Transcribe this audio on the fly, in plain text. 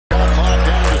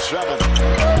7.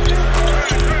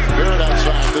 Barrett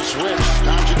outside, the switch.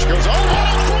 Doncic goes, oh,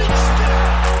 what a great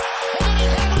stop! And then he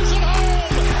hammers it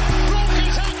home! Broke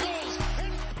his ankles!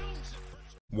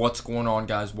 What's going on,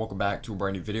 guys? Welcome back to a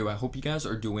brand new video. I hope you guys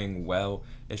are doing well.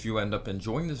 If you end up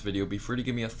enjoying this video, be free to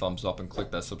give me a thumbs up and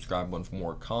click that subscribe button for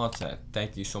more content.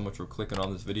 Thank you so much for clicking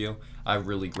on this video. I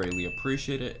really greatly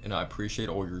appreciate it, and I appreciate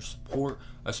all your support,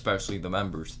 especially the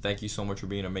members. Thank you so much for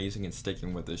being amazing and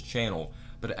sticking with this channel.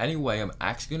 But anyway, I'm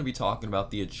actually going to be talking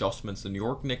about the adjustments the New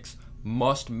York Knicks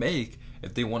must make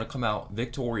if they want to come out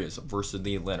victorious versus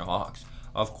the Atlanta Hawks.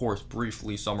 Of course,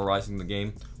 briefly summarizing the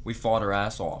game, we fought our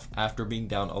ass off. After being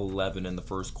down 11 in the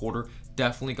first quarter,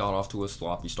 definitely got off to a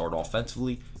sloppy start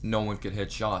offensively. No one could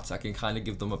hit shots. I can kind of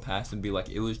give them a pass and be like,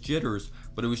 it was jitters,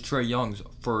 but it was Trae Young's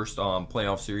first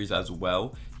playoff series as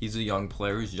well. He's a young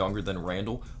player, he's younger than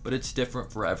Randall, but it's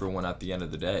different for everyone at the end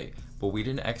of the day. But we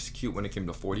didn't execute when it came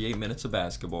to 48 minutes of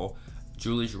basketball.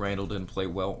 Julius Randle didn't play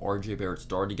well. RJ Barrett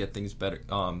started to get things better,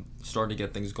 started to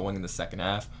get things going in the second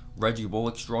half. Reggie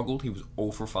Bullock struggled. He was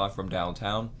 0 for 5 from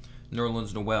downtown.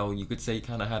 Nerlens Noel, you could say he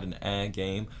kind of had an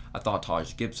game. I thought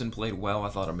Taj Gibson played well. I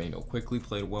thought Emmanuel quickly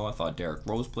played well. I thought Derrick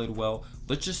Rose played well.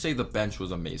 Let's just say the bench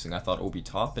was amazing. I thought Obi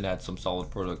Toppin had some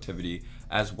solid productivity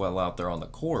as well out there on the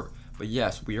court. But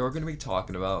yes, we are going to be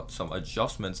talking about some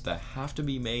adjustments that have to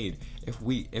be made if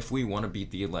we want to beat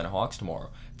the Atlanta Hawks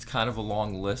tomorrow. It's kind of a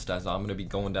long list as I'm going to be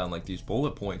going down like these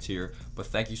bullet points here, but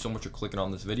thank you so much for clicking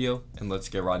on this video, and let's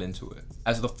get right into it.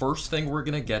 As the first thing we're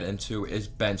going to get into is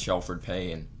bench Elfrid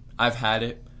Payton. I've had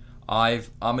it. I'm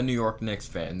a New York Knicks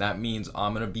fan. That means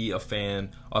I'm going to be a fan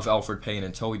of Elfrid Payton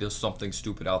until he does something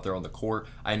stupid out there on the court.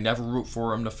 I never root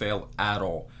for him to fail at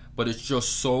all. But it's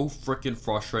just so freaking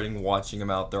frustrating watching him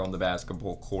out there on the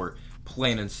basketball court.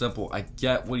 Plain and simple. I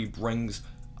get what he brings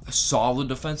solid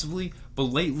defensively, but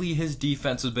lately his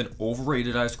defense has been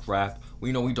overrated as crap.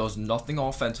 We know he does nothing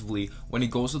offensively. When he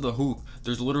goes to the hoop,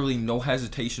 there's literally no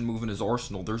hesitation moving his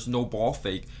arsenal. There's no ball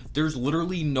fake. There's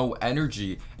literally no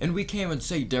energy. And we can't even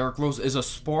say Derrick Rose is a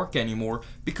spark anymore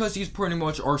because he's pretty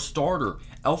much our starter.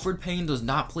 Elfrid Payton does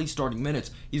not play starting minutes.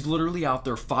 He's literally out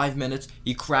there 5 minutes.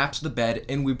 He craps the bed,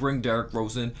 and we bring Derrick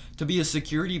Rose in to be a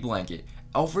security blanket.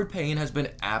 Elfrid Payton has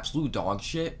been absolute dog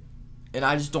shit. And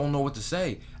I just don't know what to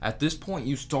say. At this point,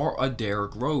 you start a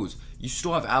Derrick Rose. You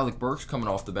still have Alec Burks coming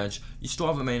off the bench. You still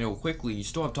have Emmanuel quickly. You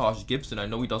still have Taj Gibson. I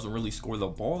know he doesn't really score the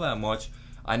ball that much.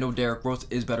 I know Derrick Rose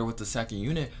is better with the second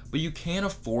unit, but you can't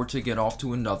afford to get off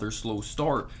to another slow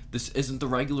start. This isn't the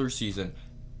regular season.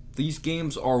 These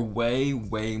games are way,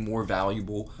 way more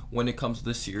valuable when it comes to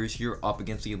the series here up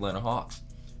against the Atlanta Hawks.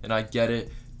 And I get it.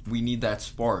 We need that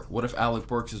spark. What if Alec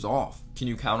Burks is off? Can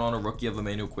you count on a rookie of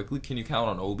Emmanuel quickly? Can you count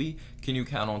on Obi? Can you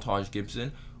count on Taj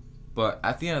Gibson? But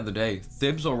at the end of the day,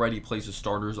 Thibs already plays the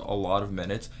starters a lot of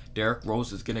minutes. Derrick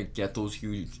Rose is going to get those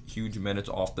huge minutes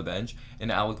off the bench,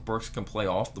 and Alec Burks can play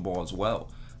off the ball as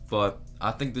well. But I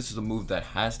think this is a move that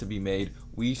has to be made.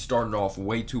 We started off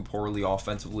way too poorly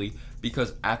offensively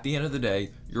because at the end of the day,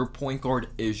 your point guard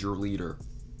is your leader.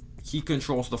 He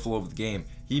controls the flow of the game.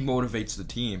 He motivates the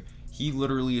team. He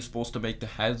literally is supposed to make the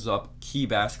heads-up key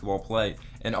basketball play,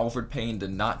 and Elfrid Payton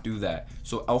did not do that.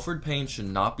 So Elfrid Payton should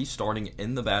not be starting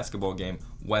in the basketball game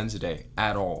Wednesday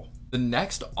at all. The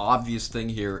next obvious thing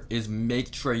here is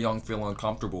make Trae Young feel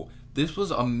uncomfortable. This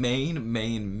was a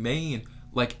main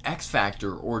like X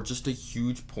factor, or just a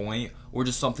huge point, or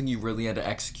just something you really had to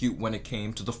execute when it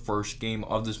came to the first game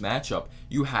of this matchup.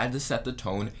 You had to set the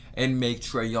tone and make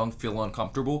Trae Young feel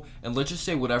uncomfortable, and let's just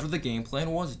say whatever the game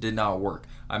plan was did not work.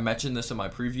 I mentioned this in my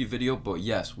preview video, but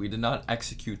yes, we did not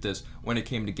execute this when it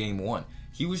came to game 1.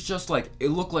 He was just like, it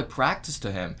looked like practice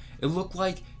to him. It looked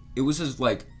like it was his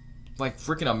like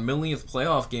freaking a millionth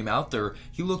playoff game out there.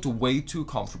 He looked way too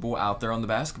comfortable out there on the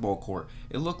basketball court.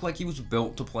 It looked like he was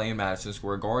built to play in Madison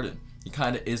Square Garden. He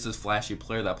kind of is this flashy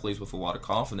player that plays with a lot of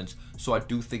confidence, so I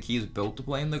do think he is built to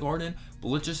play in the Garden. But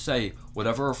let's just say,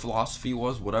 whatever our philosophy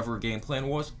was, whatever our game plan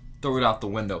was, throw it out the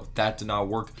window. That did not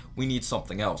work. We need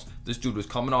something else. This dude was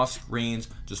coming off screens,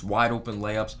 just wide open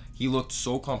layups. He looked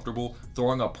so comfortable,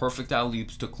 throwing up perfect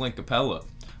alley-oops to Clint Capella.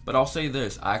 But I'll say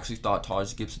this, I actually thought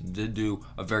Taj Gibson did do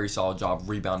a very solid job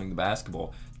rebounding the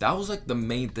basketball. That was like the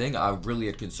main thing I really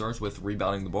had concerns with,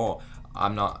 rebounding the ball.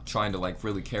 I'm not trying to like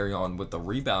really carry on with the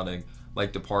rebounding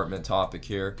like department topic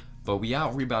here, but we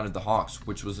out-rebounded the Hawks,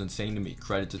 which was insane to me.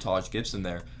 Credit to Taj Gibson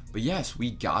there. But yes, we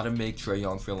gotta make Trae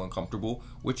Young feel uncomfortable,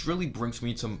 which really brings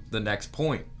me to the next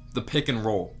point, the pick and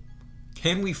roll.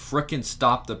 Can we frickin'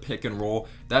 stop the pick and roll?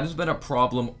 That has been a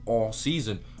problem all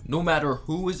season. No matter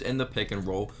who is in the pick and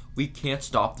roll, we can't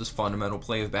stop this fundamental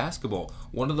play of basketball.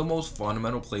 One of the most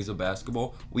fundamental plays of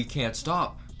basketball, we can't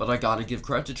stop. but I gotta give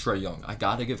credit to Trae Young. I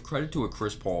gotta give credit to a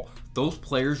Chris Paul. Those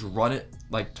players run it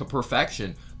like to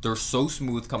perfection. They're so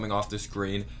smooth coming off the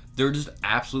screen. They're just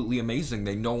absolutely amazing.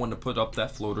 They know when to put up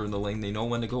that floater in the lane. They know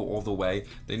when to go all the way.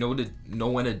 They know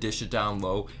when to dish it down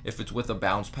low, if it's with a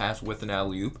bounce pass, with an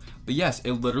alley-oop. But yes,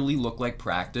 it literally looked like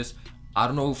practice. I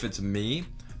don't know if it's me,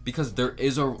 because there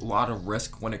is a lot of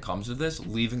risk when it comes to this,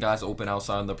 leaving guys open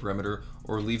outside on the perimeter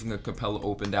or leaving a Capella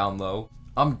open down low.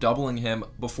 I'm doubling him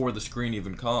before the screen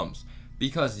even comes,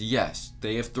 because yes,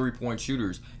 they have three-point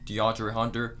shooters. DeAndre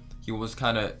Hunter, he was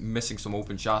kind of missing some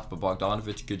open shots, but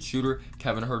Bogdanovic, good shooter.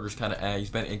 Kevin Huerter's kind of he's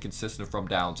been inconsistent from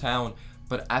downtown.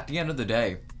 But at the end of the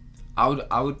day, I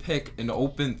would pick an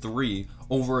open three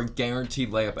over a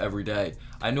guaranteed layup every day.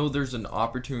 I know there's an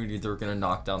opportunity they're going to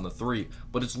knock down the three,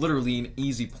 but it's literally an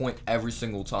easy point every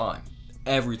single time.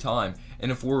 Every time.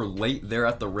 And if we're late there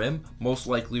at the rim, most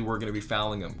likely we're going to be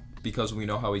fouling him, because we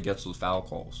know how he gets those foul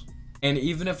calls. And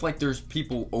even if like there's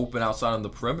people open outside on the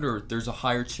perimeter, there's a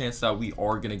higher chance that we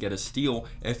are going to get a steal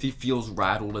if he feels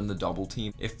rattled in the double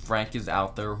team. If Frank is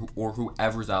out there, or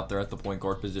whoever's out there at the point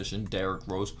guard position, Derrick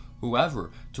Rose,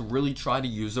 whoever, to really try to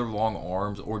use their long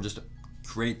arms or just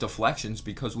create deflections,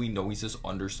 because we know he's this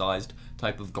undersized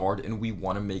type of guard and we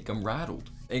want to make him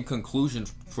rattled. In conclusion,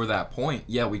 for that point,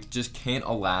 yeah, we just can't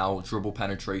allow dribble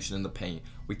penetration in the paint.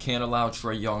 We can't allow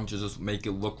Trae Young to just make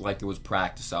it look like it was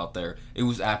practice out there. It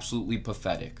was absolutely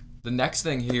pathetic. The next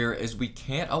thing here is we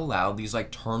can't allow these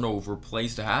like turnover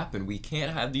plays to happen. We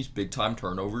can't have these big time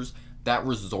turnovers that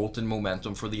result in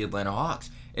momentum for the Atlanta Hawks.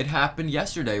 It happened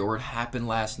yesterday, or it happened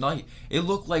last night. It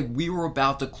looked like we were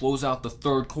about to close out the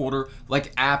third quarter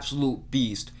like absolute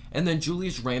beast, and then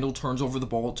Julius Randle turns over the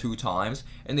ball 2 times,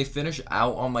 and they finish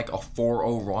out on like a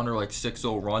 4-0 run or like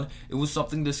 6-0 run. It was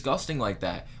something disgusting like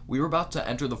that. We were about to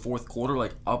enter the fourth quarter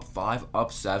like up 5,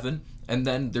 up 7, and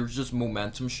then there's just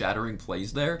momentum shattering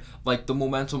plays there. Like the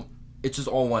momentum, it just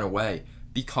all went away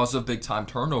because of big time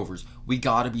turnovers. We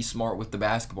got to be smart with the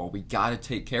basketball. We got to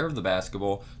take care of the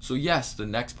basketball. So yes, the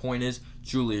next point is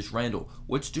Julius Randle.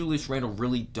 What's Julius Randle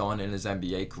really done in his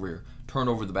NBA career? Turn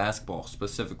over the basketball,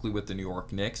 specifically with the New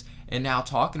York Knicks. And now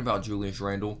talking about Julius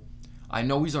Randle, I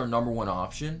know he's our #1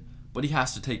 option, but he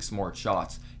has to take smart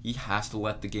shots. He has to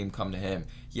let the game come to him.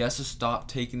 He has to stop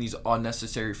taking these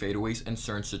unnecessary fadeaways in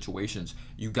certain situations.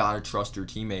 You got to trust your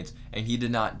teammates, and he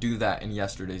did not do that in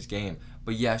yesterday's game.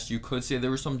 But yes, you could say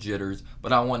there were some jitters,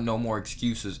 but I want no more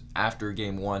excuses after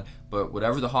game 1. But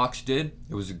whatever the Hawks did,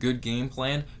 it was a good game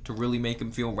plan to really make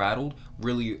him feel rattled,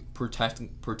 really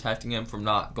protecting him from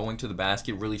not going to the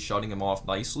basket, really shutting him off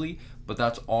nicely. But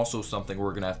that's also something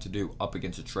we're going to have to do up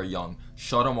against a Trae Young.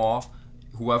 Shut him off,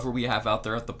 whoever we have out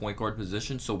there at the point guard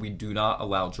position, so we do not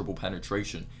allow dribble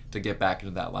penetration to get back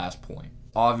into that last point.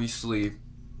 Obviously,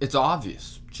 it's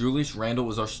obvious. Julius Randle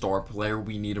is our star player.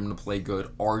 We need him to play good.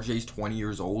 RJ's 20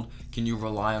 years old. Can you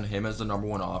rely on him as the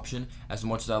 #1 option? As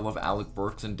much as I love Alec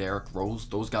Burks and Derrick Rose,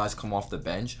 those guys come off the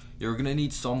bench. You're going to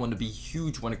need someone to be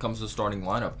huge when it comes to the starting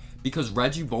lineup. Because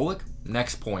Reggie Bullock,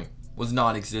 next point, was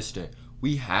non-existent.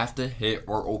 We have to hit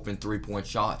our open 3-point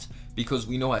shots, because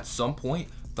we know at some point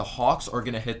the Hawks are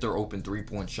going to hit their open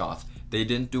 3-point shots. They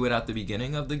didn't do it at the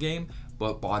beginning of the game,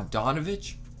 but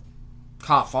Bogdanovic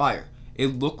caught fire.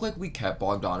 It looked like we kept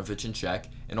Bogdanovic in check,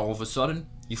 and all of a sudden,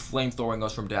 he's flamethrowing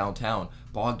us from downtown.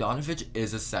 Bogdanovic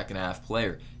is a second-half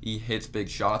player. He hits big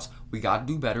shots. We got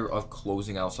to do better of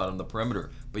closing outside on the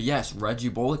perimeter. But yes, Reggie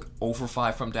Bullock, 0 for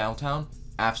 5 from downtown,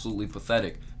 absolutely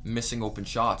pathetic. Missing open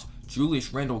shots.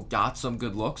 Julius Randle got some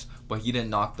good looks, but he didn't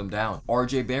knock them down.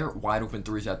 RJ Barrett, wide open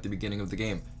threes at the beginning of the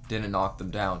game, didn't knock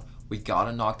them down. We got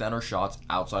to knock down our shots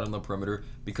outside on the perimeter,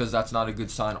 because that's not a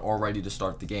good sign already to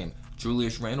start the game.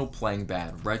 Julius Randle playing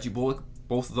bad. Reggie Bullock,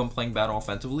 both of them playing bad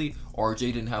offensively.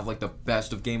 RJ didn't have like the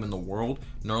best of game in the world.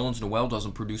 Nerlens Noel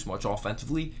doesn't produce much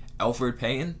offensively. Elfrid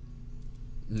Payton,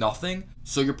 nothing.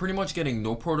 So you're pretty much getting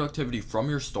no productivity from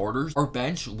your starters. Our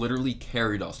bench literally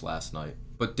carried us last night.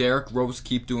 But Derrick Rose,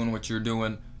 keep doing what you're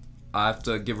doing. I have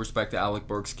to give respect to Alec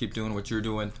Burks. Keep doing what you're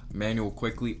doing. Emmanuel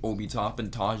Quickly, Obi Toppin,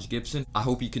 Taj Gibson. I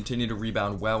hope you continue to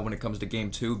rebound well when it comes to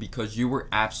game 2, because you were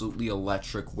absolutely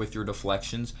electric with your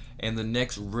deflections. And the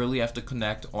Knicks really have to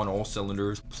connect on all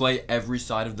cylinders. Play every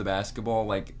side of the basketball,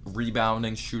 like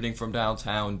rebounding, shooting from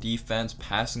downtown, defense,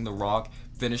 passing the rock,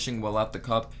 finishing well at the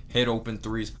cup, hit open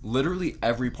threes. Literally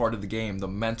every part of the game, the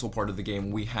mental part of the game,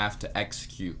 we have to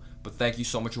execute. But thank you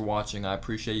so much for watching. I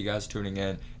appreciate you guys tuning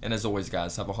in. And as always,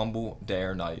 guys, have a humble day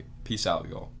or night. Peace out,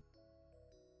 y'all.